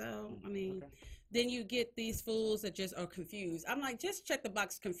black. So, I mean, Okay. then you get these fools that just are confused. I'm like, just check the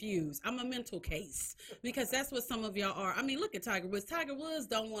box confused. I'm a mental case because that's what some of y'all are. I mean, look at Tiger Woods. Tiger Woods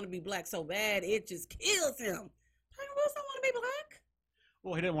don't want to be black so bad. It just kills him. Tiger Woods don't want to be black.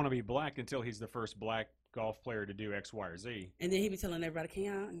 Well, he didn't want to be black until he's the first black golf player to do X, Y, or Z. And then he be telling everybody, can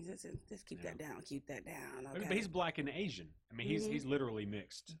y'all just keep that down, keep that down. Okay. But he's black and Asian. I mean, he's literally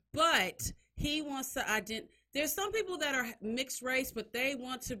mixed. But he wants to there's some people that are mixed race, but they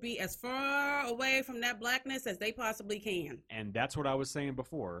want to be as far away from that blackness as they possibly can. And that's what I was saying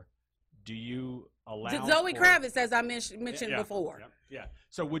before. Do you allow Zoe for- Kravitz, as I mentioned Yeah, before. Yeah.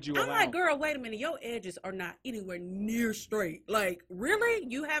 So would you I'm allow? like, girl, wait a minute. Your edges are not anywhere near straight. Like, really?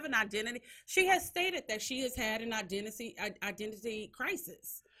 You have an identity? She has stated that she has had an identity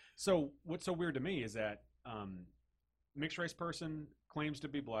crisis. So what's so weird to me is that mixed race person claims to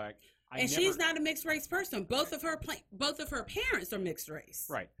be black. She's not a mixed race person. Both of her parents are mixed race.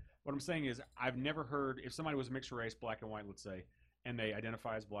 Right. What I'm saying is I've never heard, if somebody was mixed race, black and white, let's say, and they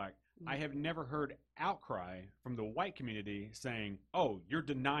identify as black, I have never heard outcry from the white community saying, oh, you're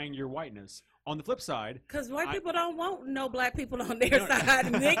denying your whiteness. On the flip side, because white people don't want no black people on their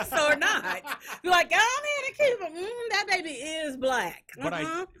side, mixed or not. You're like, go ahead and keep it. That baby is black.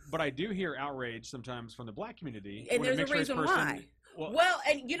 but I do hear outrage sometimes from the black community. And when there's a mixed race reason person- why. Well,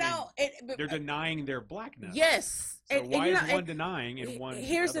 and you know, they're denying their blackness. yes. So why you is know, one denying and one?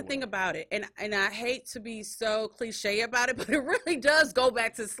 Here's the other thing way? about it, and I hate to be so cliche about it, but it really does go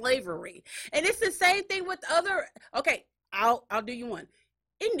back to slavery, and it's the same thing with other. Okay, I'll do you one.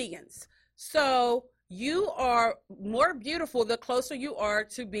 Indians. So you are more beautiful the closer you are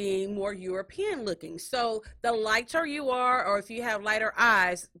to being more European looking. So the lighter you are, or if you have lighter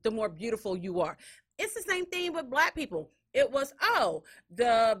eyes, the more beautiful you are. It's the same thing with black people. It was,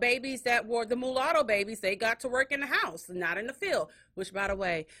 the babies that were the mulatto babies, they got to work in the house, not in the field, which, by the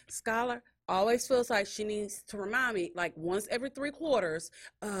way, Scholar always feels like she needs to remind me, like once every 3 quarters,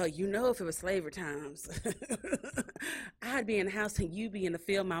 if it was slavery times, I'd be in the house and you'd be in the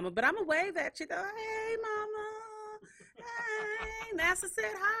field, mama, but I'm going to wave at you, though. Hey, mama. Hey, Master said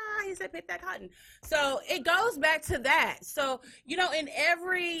hi. He said, pick that cotton. So it goes back to that. So,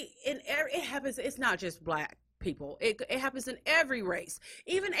 it happens. It's not just black people. It happens in every race,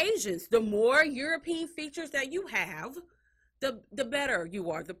 even Asians. The more European features that you have, the better you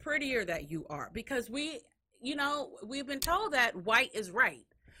are, the prettier that you are, because we've been told that white is right.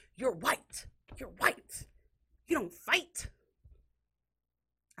 You're white. You don't fight.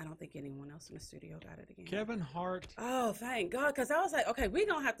 I don't think anyone else in the studio got it again. Kevin Hart. Oh, thank God. Because I was like, okay, we're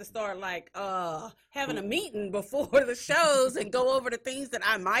going to have to start having a meeting before the shows and go over the things that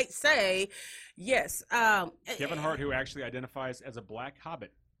I might say. Yes. Kevin Hart, who actually identifies as a black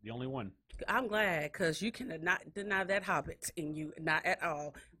hobbit, the only one. I'm glad, because you can not deny that hobbit in you, not at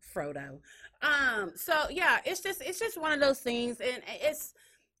all, Frodo. So yeah, it's just one of those things, and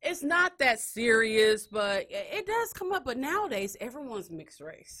it's not that serious, but it does come up. But nowadays, everyone's mixed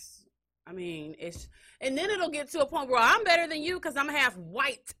race. I mean, and then it'll get to a point where I'm better than you because I'm half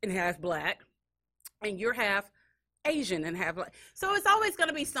white and half black. and you're half Asian and half like, so it's always going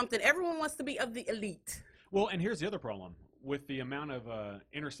to be something. Everyone wants to be of the elite. Well, and here's the other problem with the amount of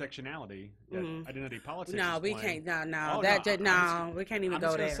intersectionality that identity politics. No, is we playing. can't. No, Oh, that no, just, no, we can't even I'm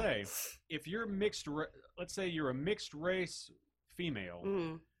go just there. gonna say, if you're mixed, let's say you're a mixed race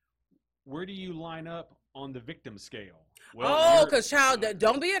female, where do you line up on the victim scale? Oh, because child,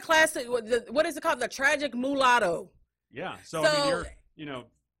 don't be a classic. What is it called? The tragic mulatto. Yeah. So I mean,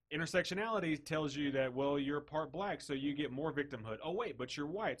 intersectionality tells you that, well, you're part black, so you get more victimhood. Oh wait, but you're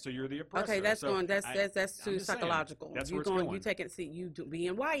white, so you're the oppressor. Okay, that's so that's too psychological. Saying, that's you where it's going. You take it. See,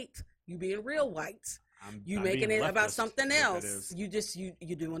 being white, you being real white. I'm making it leftist, about something else. You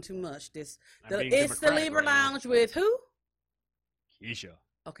doing too much. It's the Libra right Lounge with who? Keisha.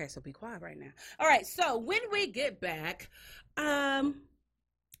 Okay, so be quiet right now. All right, so when we get back, our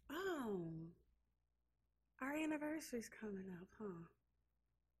anniversary's coming up, huh?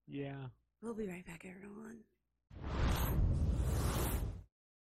 Yeah. We'll be right back, everyone.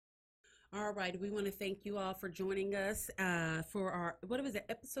 All right, we want to thank you all for joining us for our,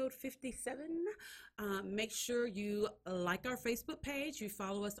 episode 57. Make sure you like our Facebook page, you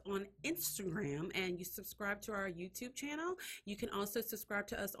follow us on Instagram, and you subscribe to our YouTube channel. You can also subscribe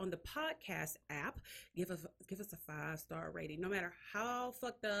to us on the podcast app. Give us a 5-star rating. No matter how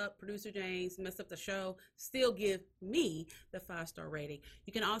fucked up Producer James messed up the show, still give me the 5-star rating.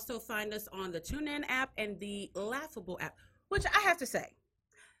 You can also find us on the TuneIn app and the Laughable app, which I have to say,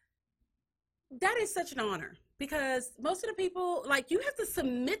 that is such an honor, because most of the people, you have to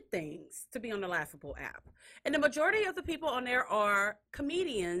submit things to be on the Laughable app. And the majority of the people on there are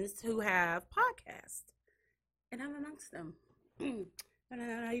comedians who have podcasts. And I'm amongst them. And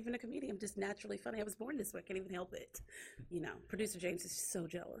I'm not even a comedian. I'm just naturally funny. I was born this way. I can't even help it. Producer James is so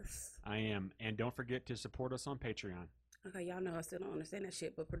jealous. I am. And don't forget to support us on Patreon. Okay, y'all know I still don't understand that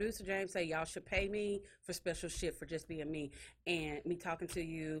shit, but Producer James say y'all should pay me for special shit for just being me, and me talking to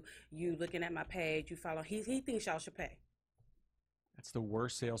you, you looking at my page, you follow. He thinks y'all should pay. That's the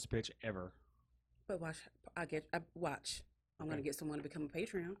worst sales pitch ever. But watch. I'm gonna get someone to become a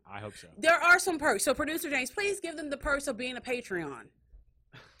Patreon. I hope so. There are some perks. So Producer James, please give them the perks of being a Patreon.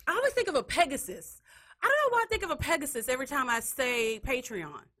 I always think of a Pegasus. I don't know why I think of a Pegasus every time I say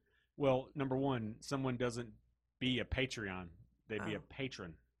Patreon. Well, number one, someone doesn't be a Patreon, they'd be a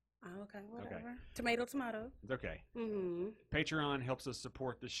patron. Oh, okay, whatever. Okay. Tomato. It's okay. Patreon helps us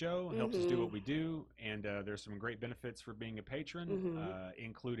support the show, helps us do what we do, and there's some great benefits for being a patron,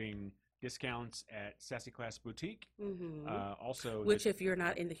 including discounts at Sassy Class Boutique. Also, which, if you're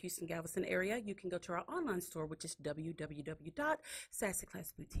not in the Houston-Galveston area, you can go to our online store, which is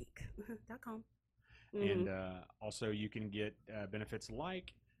www.sassyclassboutique.com. And also, you can get benefits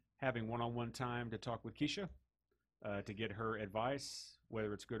like having one-on-one time to talk with Keisha. To get her advice,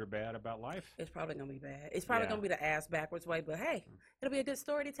 whether it's good or bad about life. It's probably going to be bad. It's probably going to be the ass backwards way, but hey, it'll be a good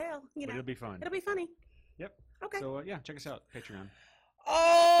story to tell. But it'll be fun. It'll be funny. Yep. Okay. So, check us out, Patreon.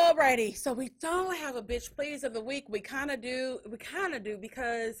 Alrighty. So we don't have a bitch please of the week. We kind of do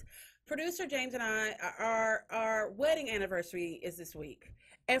because Producer James and I, our wedding anniversary is this week.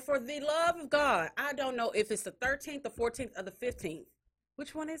 And for the love of God, I don't know if it's the 13th, the 14th, or the 15th.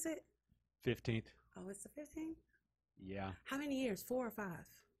 Which one is it? 15th. Oh, it's the 15th? Yeah. How many years? 4 or 5?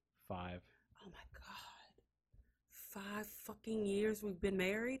 5. Oh my God. 5 fucking years we've been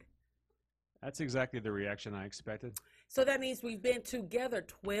married? That's exactly the reaction I expected. So that means we've been together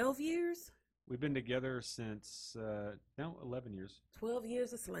 12 years? We've been together since, 11 years. 12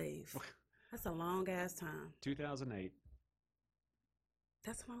 years a slave. That's a long ass time. 2008.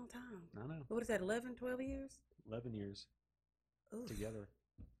 That's a long time. I know. What is that, 11, 12 years? 11 years. Oof. Together.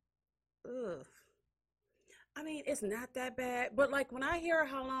 Ugh. I mean, it's not that bad, but when I hear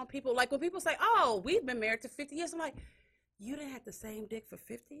how long people, when people say, oh, we've been married to 50 years, I'm like, you didn't have the same dick for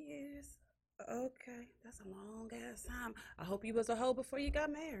 50 years? Okay, that's a long ass time. I hope you was a hoe before you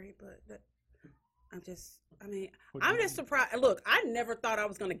got married, but I'm just surprised. Look, I never thought I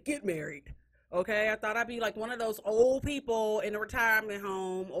was going to get married. Okay, I thought I'd be like one of those old people in a retirement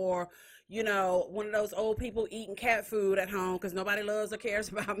home, or one of those old people eating cat food at home because nobody loves or cares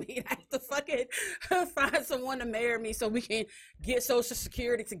about me. I have to fucking find someone to marry me so we can get Social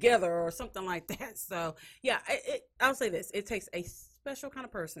Security together or something like that. So, yeah, I'll say this. It takes a special kind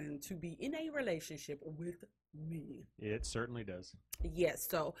of person to be in a relationship with me. It certainly does. Yes,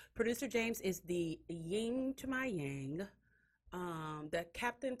 so Producer James is the yin to my yang, the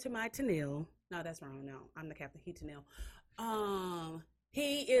captain to my Tennille. No, that's wrong. No, I'm the captain. He Tennille.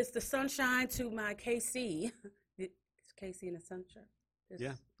 He is the sunshine to my KC. Is KC in the sunshine?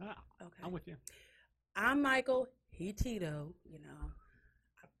 Yeah. Okay. I'm with you. I'm Michael. He Tito,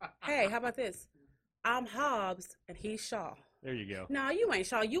 Hey, how about this? I'm Hobbs and he's Shaw. There you go. No, you ain't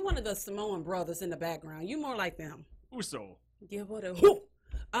Shaw. You one of the Samoan brothers in the background. You more like them. Uso. Yeah, what a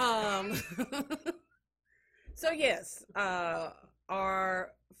So yes,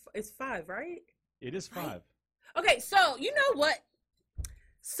 it's 5, right? It is 5. Okay, so you know what?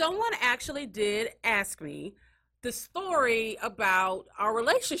 Someone actually did ask me the story about our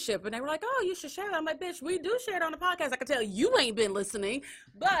relationship, and they were like, "Oh, you should share it." I'm like, "Bitch, we do share it on the podcast. I can tell you ain't been listening,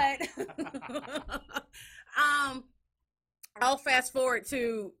 but I'll fast forward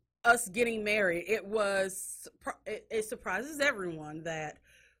to us getting married. It surprises everyone that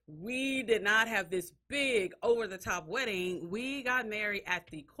we did not have this big over-the-top wedding. We got married at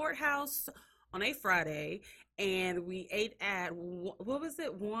the courthouse on a Friday, and we ate at, what was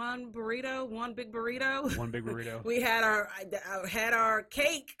it, one big burrito. One big burrito. We had our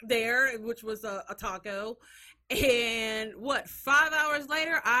cake there, which was a taco. And 5 hours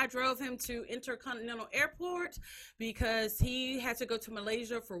later, I drove him to Intercontinental Airport because he had to go to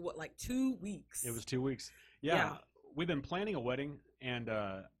Malaysia for 2 weeks. It was 2 weeks. Yeah. We've been planning a wedding, and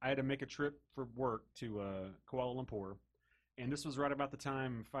I had to make a trip for work to Kuala Lumpur. And this was right about the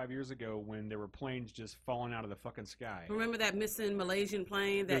time 5 years ago when there were planes just falling out of the fucking sky. Remember that missing Malaysian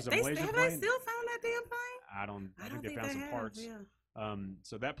plane? Have they still found that damn plane? I think they found some parts. Yeah.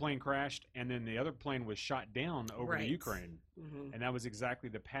 So that plane crashed, and then the other plane was shot down over the Ukraine. Mm-hmm. And that was exactly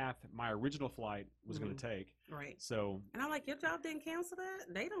the path my original flight was going to take. Right. So. And I'm like, your job didn't cancel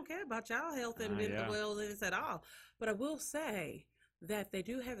that? They don't care about y'all health and mental wellness at all. But I will say that they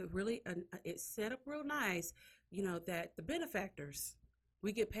do have it really, it's set up real nice. You know, that the benefactors,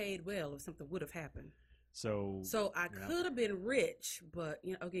 we get paid well if something would have happened. So I could have been rich, but,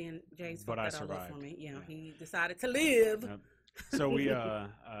 again, James fucked that all up for me. He decided to live. Yep. So we,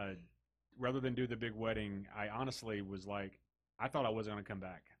 rather than do the big wedding, I honestly was like, I thought I wasn't going to come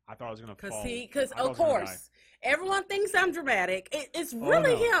back. I thought I was going to fall. Because, of course, everyone thinks I'm dramatic. It's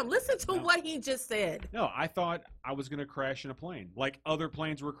really him. Listen to what he just said. No, I thought I was going to crash in a plane, like other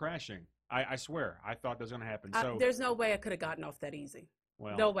planes were crashing. I swear, I thought that was going to happen. So there's no way I could have gotten off that easy.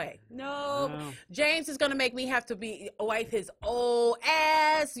 Well, no way. No. James is going to make me have to wipe his old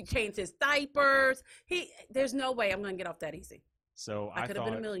ass, change his diapers. There's no way I'm going to get off that easy. So I could have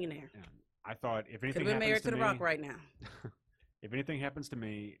been a millionaire. Yeah, I thought if anything could have been married to The Rock right now. If anything happens to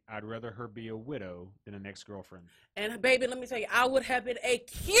me, I'd rather her be a widow than an ex-girlfriend. And baby, let me tell you, I would have been a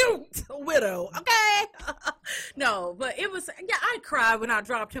cute widow. Okay. No, but it was. Yeah, I cried when I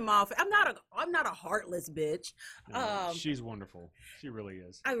dropped him off. I'm not a heartless bitch. No, she's wonderful. She really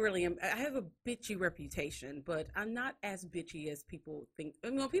is. I really am. I have a bitchy reputation, but I'm not as bitchy as people think.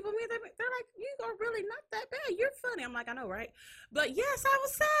 And when people meet, they're like, "You are really not that bad. You're funny." I'm like, I know, right? But yes, I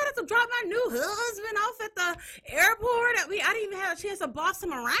was sad to drop my new husband off at the airport. I didn't even have a chance to boss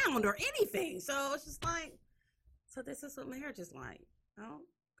him around or anything. So it's just like, so this is what marriage is like. Oh,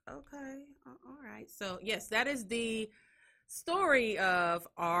 okay. All right. So yes, that is the story of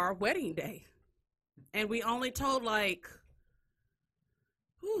our wedding day. And we only told like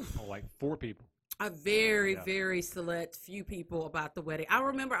 4 people. A very, very select few people about the wedding. I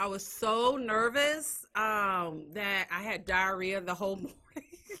remember I was so nervous that I had diarrhea the whole morning.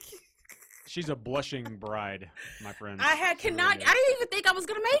 She's a blushing bride, my friend. I didn't even think I was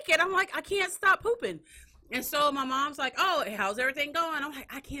going to make it. I'm like, I can't stop pooping. And so my mom's like, "Oh, how's everything going?" I'm like,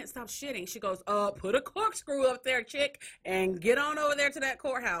 "I can't stop shitting." She goes, "Put a corkscrew up there, chick, and get on over there to that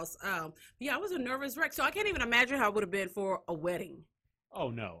courthouse." Yeah, I was a nervous wreck. So I can't even imagine how it would have been for a wedding. Oh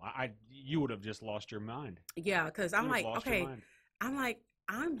no, you would have just lost your mind. Yeah, because I'm like, okay,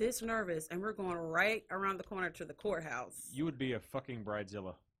 I'm this nervous, and we're going right around the corner to the courthouse. You would be a fucking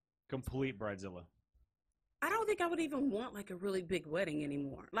bridezilla, complete bridezilla. I don't think I would even want like a really big wedding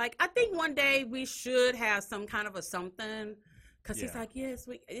anymore. Like, I think one day we should have some kind of a something, because he's like, yes,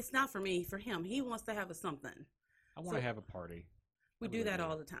 it's not for me, for him. He wants to have a something. I want to have a party. We do that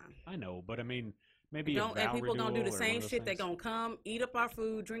all the time. I know, but I mean, maybe and people gonna do the same shit. They're gonna come, eat up our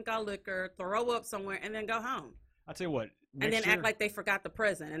food, drink our liquor, throw up somewhere, and then go home. I'll tell you what. And then act like they forgot the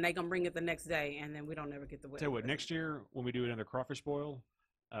present, and they gonna bring it the next day, and then we don't ever get the wedding. Tell you what, next year when we do another crawfish boil,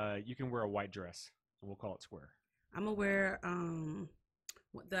 you can wear a white dress, and we'll call it square. I'm gonna wear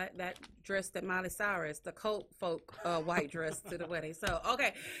that dress that Miley Cyrus, the cult folk white dress to the wedding. So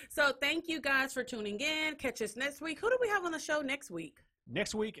okay, so thank you guys for tuning in. Catch us next week. Who do we have on the show next week?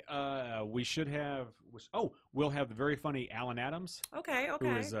 Next week, we should have. We'll have the very funny Alan Adams. Okay.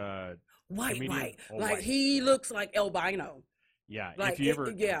 Who is white, like he looks like albino. Yeah, like if you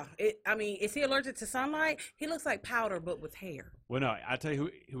ever. I mean, is he allergic to sunlight? He looks like powder, but with hair. Well, no, I'll tell you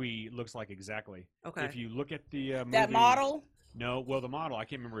who he looks like exactly. Okay. If you look at the movie, that model. No, well, the model, I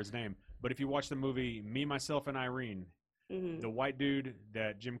can't remember his name. But if you watch the movie Me, Myself, and Irene, Mm-hmm. the white dude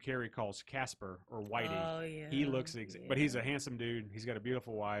that Jim Carrey calls Casper or Whitey, Oh yeah. he looks, but he's a yeah. handsome dude. He's got a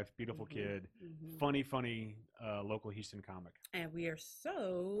beautiful wife, beautiful Mhm, kid, mhm. funny local Houston comic. And we are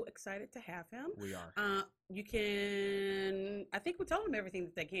so excited to have him. We are. You can. I think we told them everything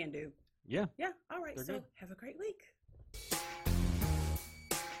that they can do. Yeah. Yeah. All right. They're So good. have a great week.